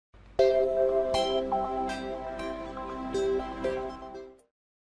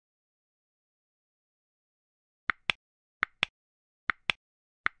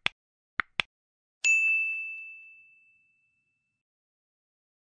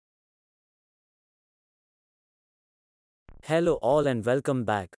Hello all and welcome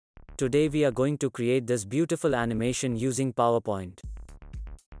back. Today we are going to create this beautiful animation using PowerPoint.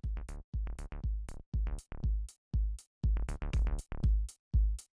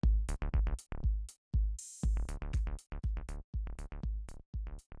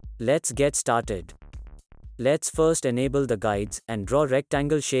 Let's get started. Let's first enable the guides and draw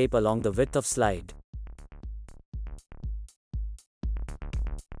rectangle shape along the width of slide.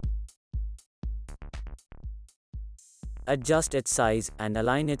 Adjust its size and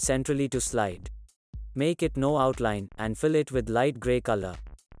align it centrally to slide. Make it no outline and fill it with light gray color.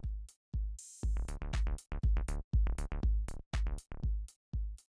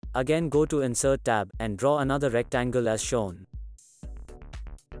 Again go to Insert tab and draw another rectangle as shown.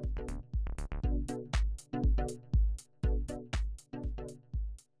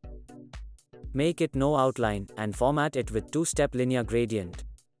 Make it no outline and format it with two-step linear gradient.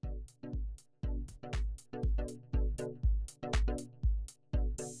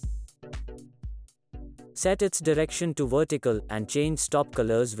 Set its direction to vertical and change stop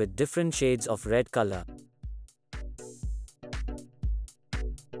colors with different shades of red color.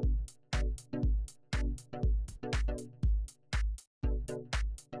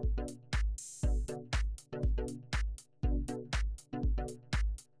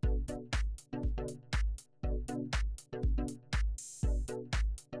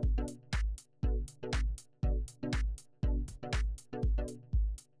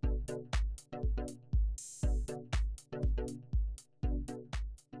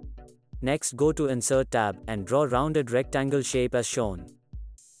 Next go to Insert tab and draw rounded rectangle shape as shown.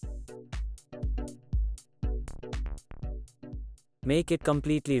 Make it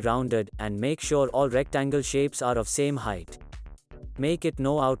completely rounded and make sure all rectangle shapes are of same height. Make it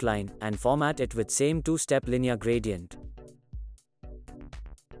no outline and format it with same two-step linear gradient.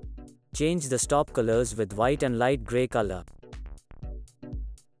 Change the stop colors with white and light gray color.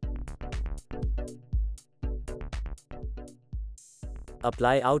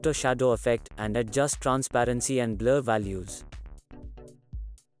 Apply outer shadow effect and adjust transparency and blur values.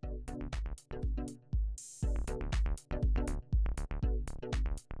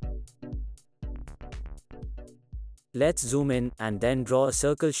 Let's zoom in and then draw a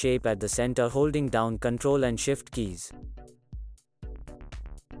circle shape at the center holding down Ctrl and Shift keys.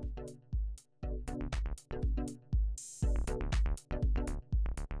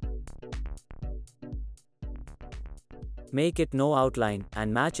 Make it no outline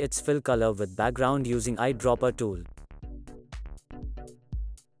and match its fill color with background using eyedropper tool.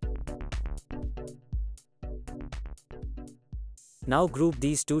 Now group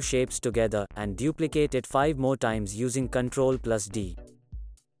these two shapes together and duplicate it 5 more times using Ctrl+D.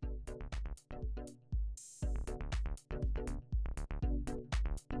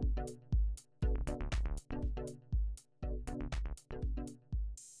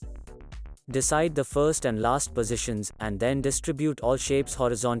 Decide the first and last positions and then distribute all shapes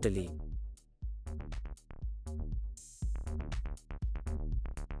horizontally.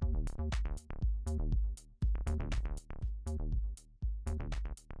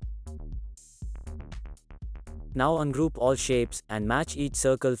 Now ungroup all shapes and match each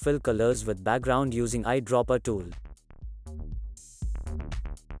circle fill colors with background using eyedropper tool.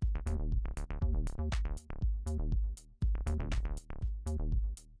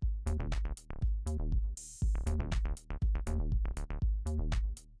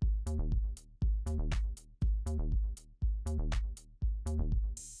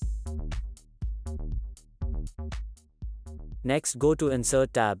 Next go to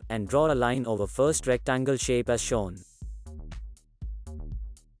Insert tab and draw a line over first rectangle shape as shown.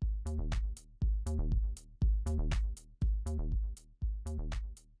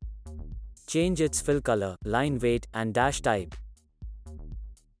 Change its fill color, line weight and dash type.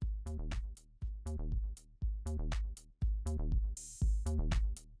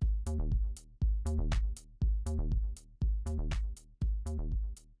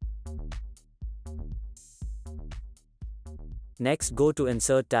 Next go to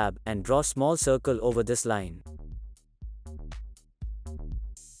Insert tab and draw small circle over this line.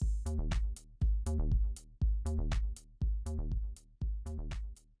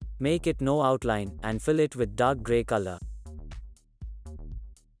 Make it no outline and fill it with dark gray color.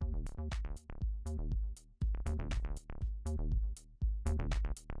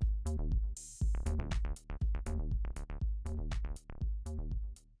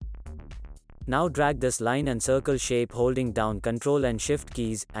 Now drag this line and circle shape holding down Ctrl and Shift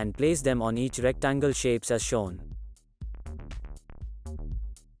keys and place them on each rectangle shapes as shown.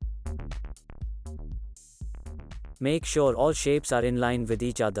 Make sure all shapes are in line with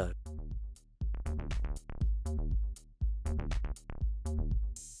each other.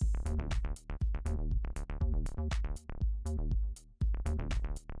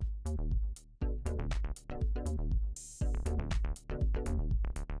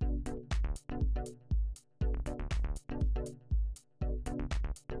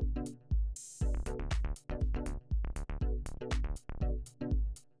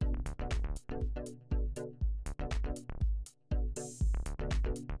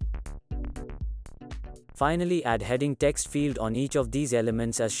 Finally, add heading text field on each of these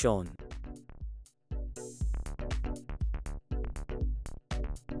elements as shown.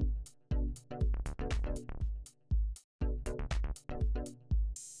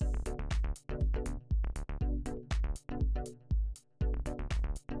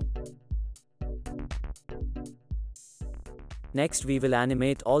 Next, we will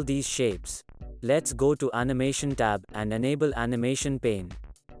animate all these shapes. Let's go to Animation tab and enable Animation pane.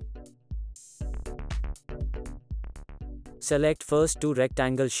 Select first two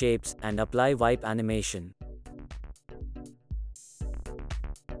rectangle shapes and apply wipe animation.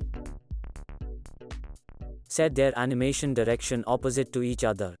 Set their animation direction opposite to each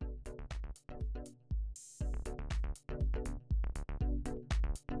other.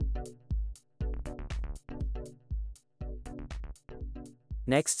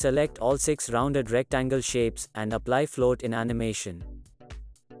 Next, select all 6 rounded rectangle shapes and apply float in animation.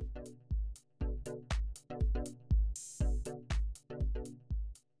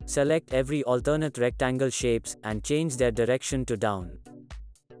 Select every alternate rectangle shapes and change their direction to down.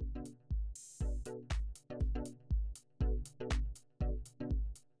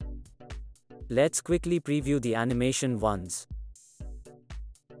 Let's quickly preview the animation once.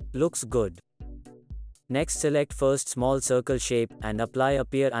 Looks good. Next, select first small circle shape and apply a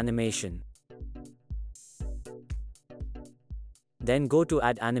peer animation. Then go to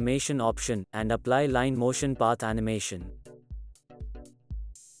Add Animation option and apply Line Motion Path animation.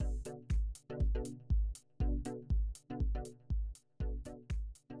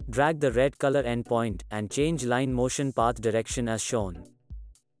 Drag the red color endpoint and change line motion path direction as shown.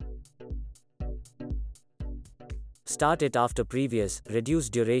 Start it after previous, reduce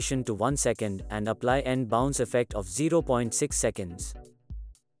duration to 1 second, and apply end bounce effect of 0.6 seconds.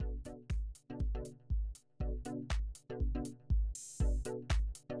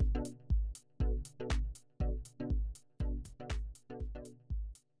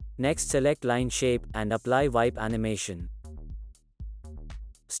 Next, select line shape and apply wipe animation.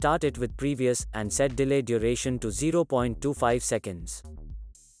 Start it with previous and set delay duration to 0.25 seconds.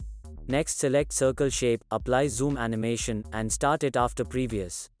 Next, select circle shape, apply zoom animation, and start it after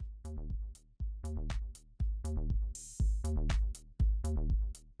previous.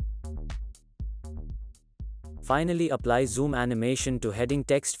 Finally, apply zoom animation to heading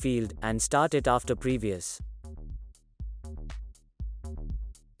text field and start it after previous.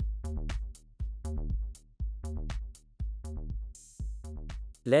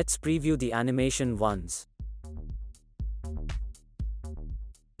 Let's preview the animation once.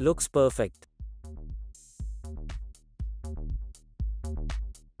 Looks perfect.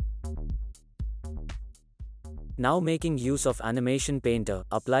 Now, making use of Animation Painter,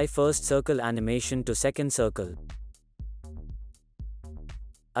 apply first circle animation to second circle.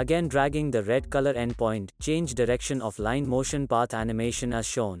 Again, dragging the red color endpoint, change direction of line motion path animation as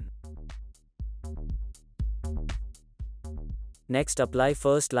shown. Next, apply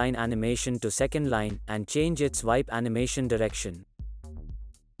first line animation to second line and change its wipe animation direction.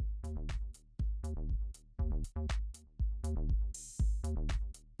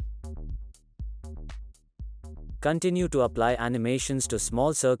 Continue to apply animations to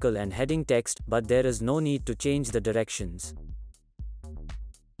small circle and heading text, but there is no need to change the directions.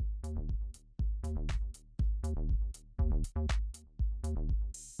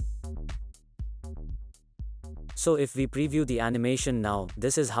 So if we preview the animation now,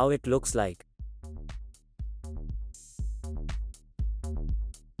 this is how it looks like.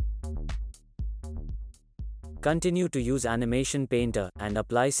 Continue to use Animation Painter and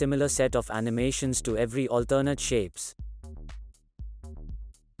apply similar set of animations to every alternate shapes.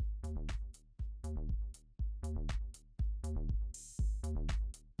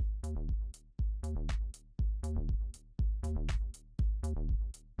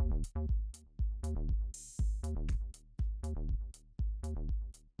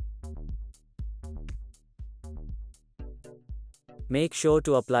 Make sure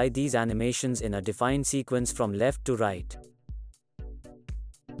to apply these animations in a defined sequence from left to right.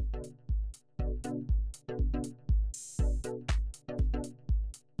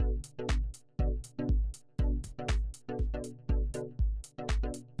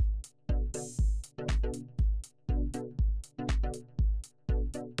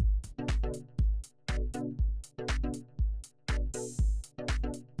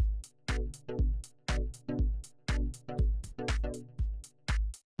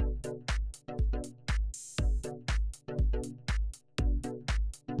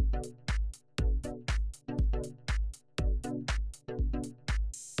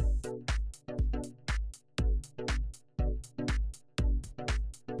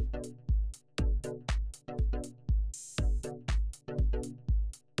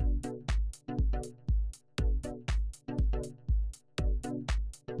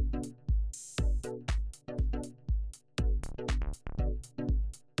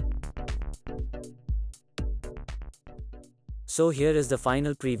 So here is the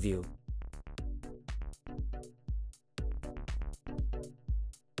final preview.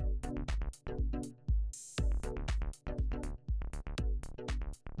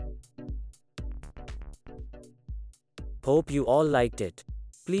 Hope you all liked it.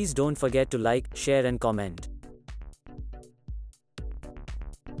 Please don't forget to like, share and comment.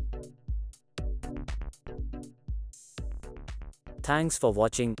 Thanks for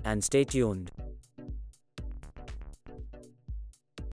watching and stay tuned.